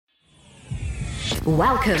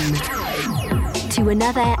Welcome to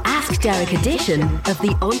another Ask Derek edition of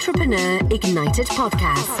the Entrepreneur Ignited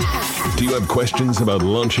podcast. Do you have questions about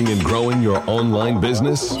launching and growing your online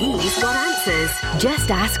business? He's got answers.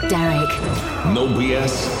 Just ask Derek. No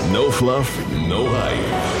BS, no fluff, no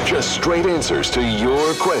hype. Just straight answers to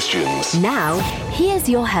your questions. Now, here's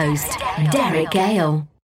your host, Derek Gale.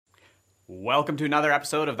 Welcome to another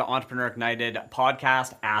episode of the Entrepreneur Ignited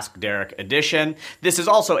podcast, Ask Derek edition. This is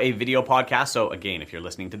also a video podcast, so again, if you're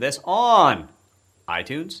listening to this on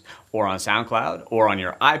iTunes or on SoundCloud or on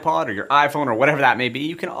your iPod or your iPhone or whatever that may be,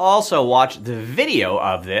 you can also watch the video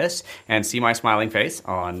of this and see my smiling face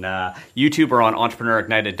on YouTube or on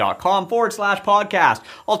entrepreneurignited.com/podcast.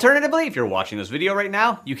 Alternatively, if you're watching this video right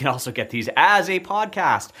now, you can also get these as a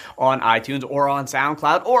podcast on iTunes or on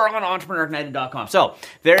SoundCloud or on entrepreneurignited.com. So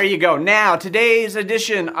there you go. Now, today's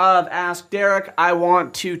edition of Ask Derek, I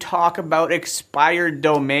want to talk about expired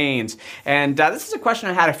domains. And this is a question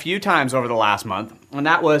I had a few times over the last month, and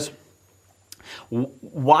that was,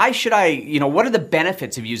 why should what are the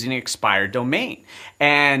benefits of using an expired domain?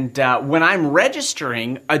 And when I'm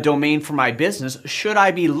registering a domain for my business, should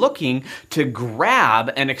I be looking to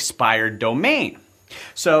grab an expired domain?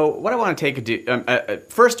 So what I want to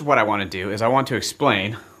first what I want to do is I want to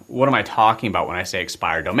explain, what am I talking about when I say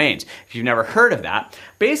expired domains? If you've never heard of that,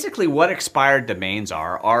 basically what expired domains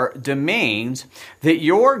are domains that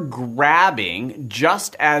you're grabbing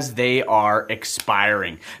just as they are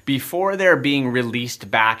expiring, before they're being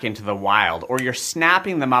released back into the wild, or you're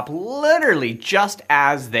snapping them up literally just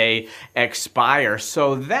as they expire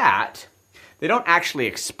so that they don't actually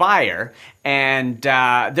expire. And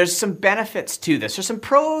there's some benefits to this. There's some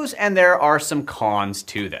pros and there are some cons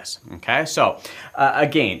to this. Okay, so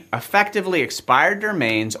again, effectively expired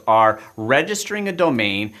domains are registering a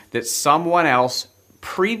domain that someone else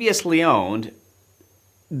previously owned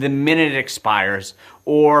the minute it expires,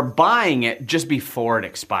 or buying it just before it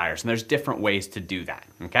expires. And there's different ways to do that.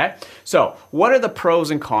 Okay, so what are the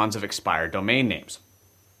pros and cons of expired domain names?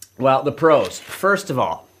 Well, the pros, first of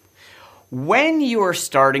all, when you are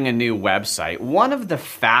starting a new website, one of the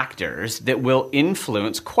factors that will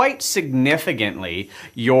influence quite significantly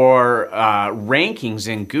your rankings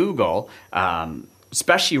in Google,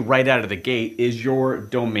 especially right out of the gate, is your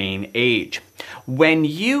domain age. When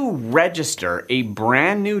you register a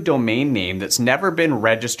brand new domain name that's never been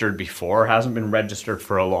registered before, hasn't been registered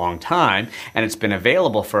for a long time, and it's been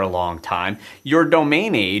available for a long time, your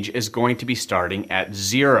domain age is going to be starting at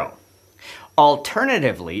 0.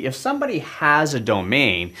 Alternatively, if somebody has a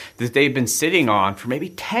domain that they've been sitting on for maybe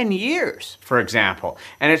 10 years, for example,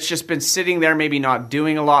 and it's just been sitting there, maybe not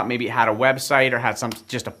doing a lot, maybe it had a website or had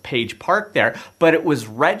just a page parked there, but it was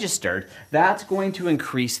registered, that's going to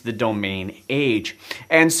increase the domain age.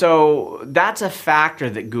 And so that's a factor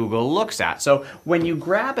that Google looks at. So when you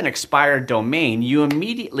grab an expired domain, you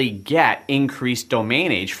immediately get increased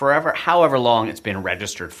domain age for however long it's been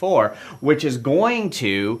registered for, which is going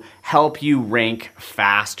to help you rank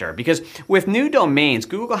faster. Because with new domains,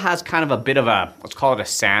 Google has kind of a bit of a, let's call it a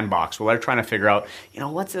sandbox, where they're trying to figure out,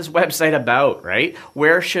 what's this website about, right?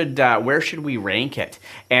 Where should we rank it?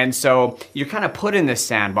 And so you're kind of put in this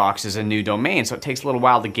sandbox as a new domain, so it takes a little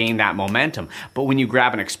while to gain that momentum. But when you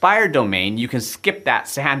grab an expired domain, you can skip that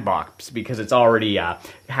sandbox because it's already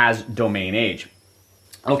has domain age.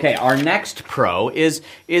 Okay, our next pro is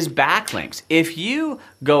backlinks. If you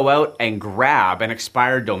go out and grab an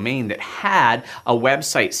expired domain that had a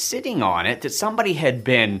website sitting on it that somebody had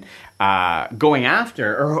been going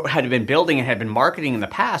after or had been building and had been marketing in the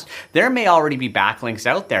past, there may already be backlinks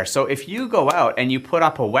out there. So if you go out and you put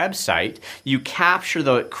up a website, you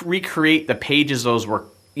recreate the pages those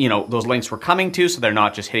links were coming to, so they're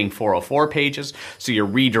not just hitting 404 pages. So you're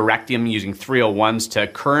redirecting them using 301s to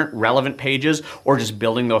current relevant pages, or just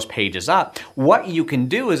building those pages up. What you can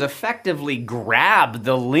do is effectively grab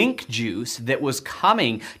the link juice that was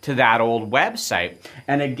coming to that old website.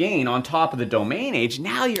 And again, on top of the domain age,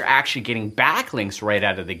 now you're actually getting backlinks right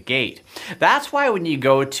out of the gate. That's why when you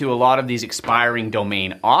go to a lot of these expiring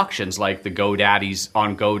domain auctions, like the GoDaddy's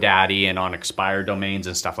on GoDaddy and on expired domains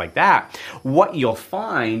and stuff like that, what you'll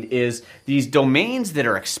find is these domains that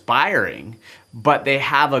are expiring, but they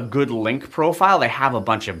have a good link profile, they have a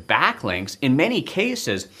bunch of backlinks. In many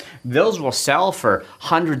cases, those will sell for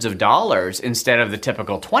hundreds of dollars instead of the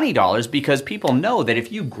typical $20, because people know that if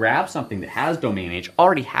you grab something that has domain age,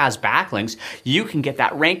 already has backlinks, you can get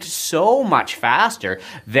that ranked so much faster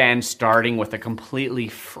than starting with a completely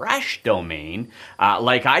fresh domain,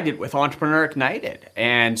 like I did with Entrepreneur Ignited.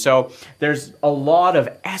 And so there's a lot of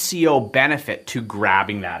SEO benefit to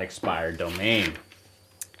grabbing that expired domain.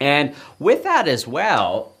 And with that as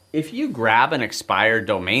well, if you grab an expired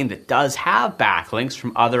domain that does have backlinks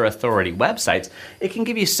from other authority websites, it can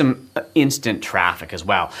give you some instant traffic as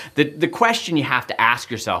well. The question you have to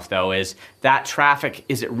ask yourself, though, is that traffic,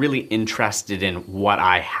 is it really interested in what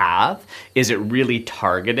I have? Is it really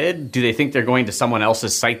targeted? Do they think they're going to someone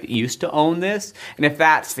else's site that used to own this? And if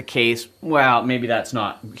that's the case, well, maybe that's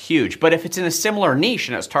not huge. But if it's in a similar niche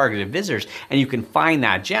and it's targeted visitors and you can find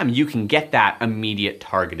that gem, you can get that immediate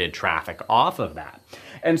targeted traffic off of that.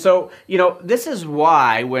 And so, this is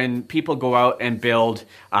why when people go out and build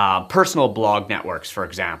personal blog networks, for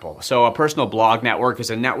example. So a personal blog network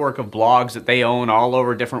is a network of blogs that they own all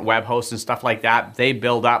over different web hosts and stuff like that. They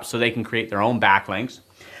build up so they can create their own backlinks.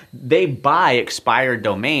 They buy expired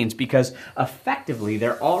domains because effectively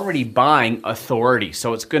they're already buying authority.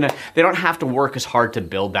 So they don't have to work as hard to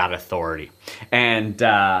build that authority. And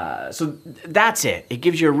so that's it. It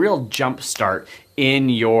gives you a real jump start in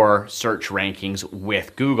your search rankings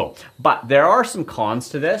with Google. But there are some cons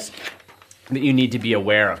to this that you need to be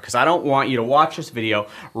aware of, because I don't want you to watch this video,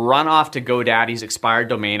 run off to GoDaddy's expired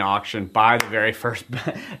domain auction, buy the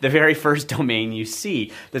very first domain you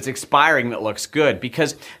see that's expiring that looks good,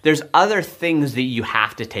 because there's other things that you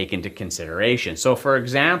have to take into consideration. So for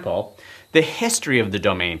example, the history of the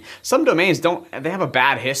domain. Some domains they have a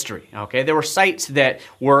bad history, okay? There were sites that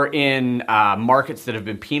were in markets that have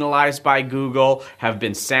been penalized by Google, have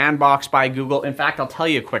been sandboxed by Google. In fact, I'll tell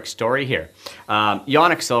you a quick story here.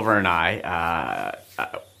 Yannick Silver and I,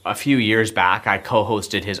 a few years back, I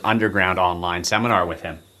co-hosted his Underground online seminar with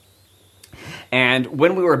him. And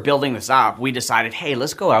when we were building this up, we decided, hey,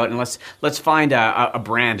 let's go out and let's find a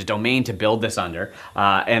brand, a domain to build this under,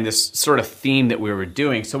 and this sort of theme that we were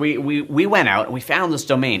doing. So we went out and we found this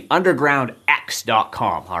domain,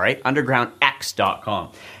 undergroundx.com, all right?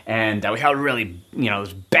 Undergroundx.com. And we had a really,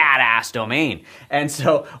 this badass domain. And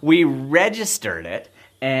so we registered it,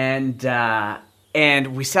 and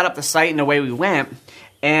we set up the site, and away we went.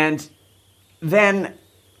 And then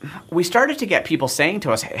we started to get people saying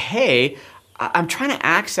to us, hey, I'm trying to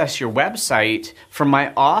access your website from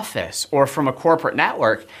my office or from a corporate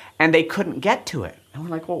network, and they couldn't get to it. And we're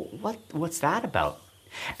like, well, what's that about?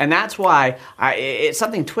 And that's why it's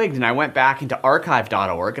something twigged, and I went back into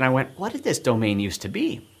archive.org, and I went, what did this domain used to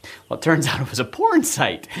be? Well, it turns out it was a porn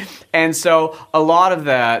site. And so a lot of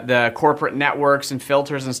the corporate networks and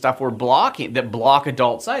filters and stuff that block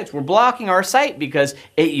adult sites were blocking our site because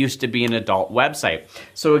it used to be an adult website.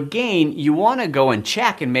 So again, you want to go and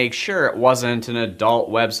check and make sure it wasn't an adult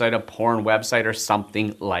website, a porn website, or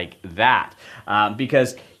something like that.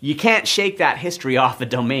 Because you can't shake that history off a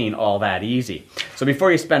domain all that easy. So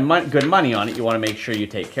before you spend good money on it, you want to make sure you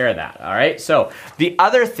take care of that, all right? So the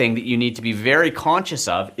other thing that you need to be very conscious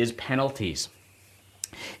of is penalties.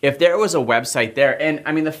 If there was a website there, and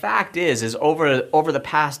I mean the fact is over the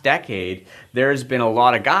past decade, there's been a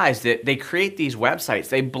lot of guys that they create these websites,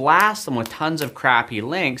 they blast them with tons of crappy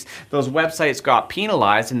links, those websites got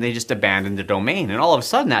penalized and they just abandoned the domain, and all of a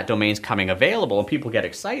sudden that domain's coming available and people get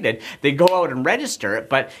excited, they go out and register it,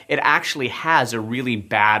 but it actually has a really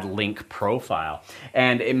bad link profile,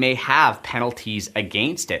 and it may have penalties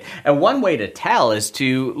against it. And one way to tell is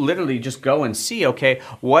to literally just go and see, okay,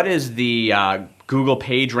 what is the Google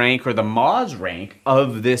PageRank or the Moz rank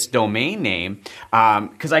of this domain name,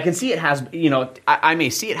 because I can see it has, I may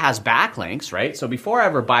see it has backlinks, right? So before I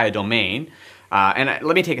ever buy a domain, let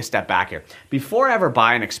me take a step back here. Before I ever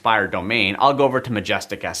buy an expired domain, I'll go over to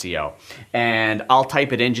Majestic SEO, and I'll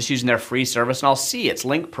type it in just using their free service, and I'll see its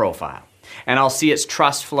link profile. And I'll see its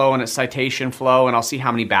trust flow and its citation flow, and I'll see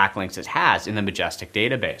how many backlinks it has in the Majestic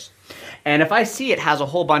database. And if I see it has a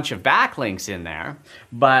whole bunch of backlinks in there,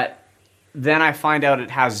 but then I find out it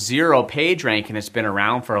has 0 page rank and it's been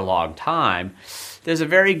around for a long time, there's a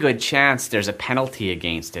very good chance there's a penalty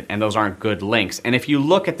against it, and those aren't good links. And if you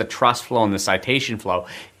look at the trust flow and the citation flow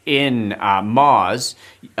in Moz,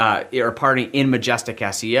 in Majestic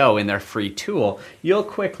SEO, in their free tool, you'll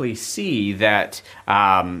quickly see that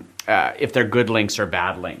if they're good links or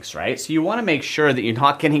bad links, right? So you want to make sure that you're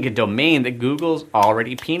not getting a domain that Google's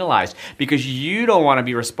already penalized, because you don't want to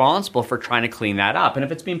be responsible for trying to clean that up. And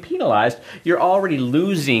if it's being penalized, you're already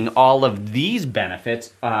losing all of these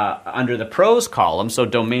benefits under the pros column, so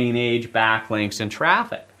domain age, backlinks, and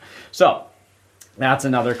traffic. So that's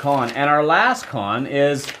another con. And our last con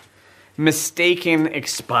is mistaken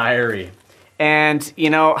expiry. And,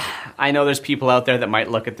 I know there's people out there that might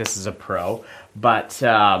look at this as a pro, but,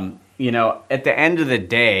 at the end of the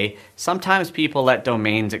day, sometimes people let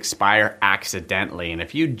domains expire accidentally. And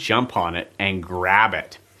if you jump on it and grab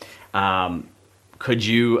it, could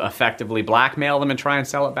you effectively blackmail them and try and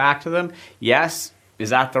sell it back to them? Yes. Is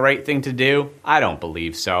that the right thing to do? I don't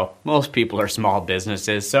believe so. Most people are small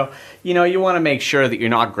businesses. So, you want to make sure that you're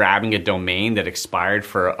not grabbing a domain that expired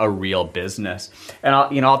for a real business. And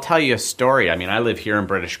I'll tell you a story. I mean, I live here in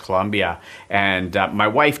British Columbia, and my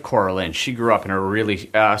wife, Coraline, she grew up in a really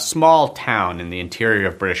small town in the interior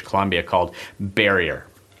of British Columbia called Barrier.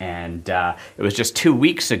 And it was just 2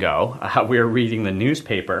 weeks ago, we were reading the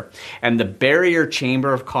newspaper, and the Barrier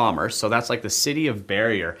Chamber of Commerce, so that's like the city of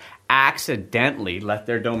Barrier, accidentally let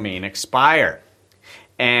their domain expire.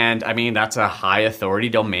 And I mean, that's a high authority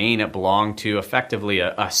domain. It belonged to effectively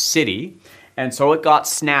a city. And so it got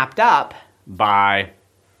snapped up by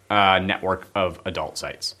a network of adult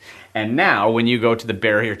sites. And now when you go to the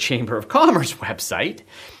Barrier Chamber of Commerce website,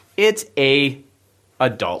 it's a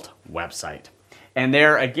adult website. And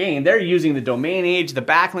they're using the domain age, the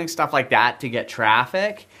backlink, stuff like that to get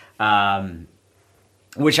traffic,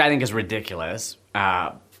 which I think is ridiculous.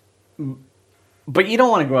 But you don't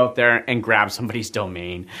want to go out there and grab somebody's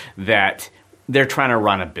domain that they're trying to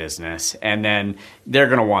run a business, and then they're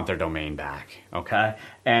going to want their domain back, okay?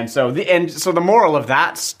 And so the moral of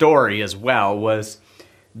that story as well was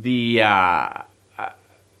the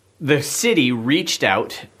city reached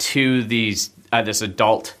out to this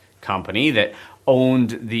adult company that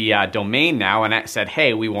owned the domain now and said,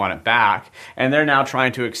 hey, we want it back. And they're now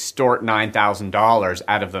trying to extort $9,000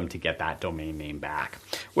 out of them to get that domain name back,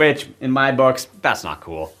 which in my books, that's not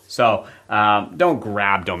cool. So don't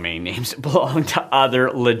grab domain names that belong to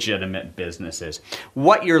other legitimate businesses.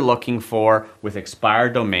 What you're looking for with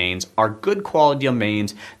expired domains are good quality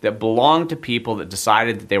domains that belong to people that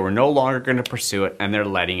decided that they were no longer going to pursue it and they're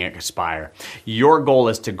letting it expire. Your goal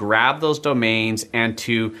is to grab those domains and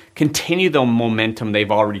to continue the momentum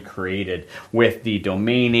they've already created with the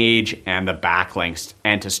domain age and the backlinks,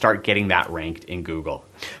 and to start getting that ranked in Google.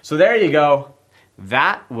 So there you go.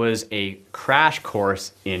 That was a crash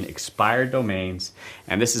course in expired domains,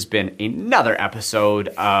 and this has been another episode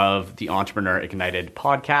of the Entrepreneur Ignited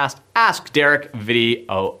podcast, Ask Derek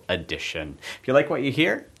Video Edition. If you like what you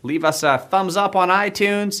hear, leave us a thumbs up on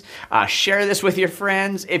iTunes, share this with your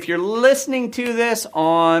friends. If you're listening to this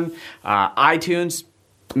on iTunes,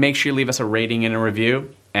 make sure you leave us a rating and a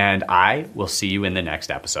review, and I will see you in the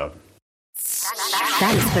next episode.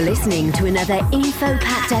 Thanks for listening to another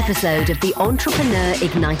info-packed episode of the Entrepreneur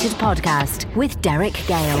Ignited podcast with Derek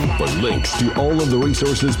Gale. For links to all of the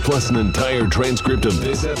resources plus an entire transcript of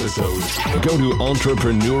this episode, go to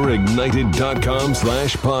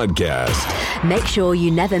entrepreneurignited.com/podcast. Make sure you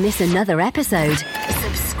never miss another episode.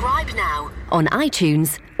 Subscribe now on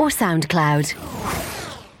iTunes or SoundCloud.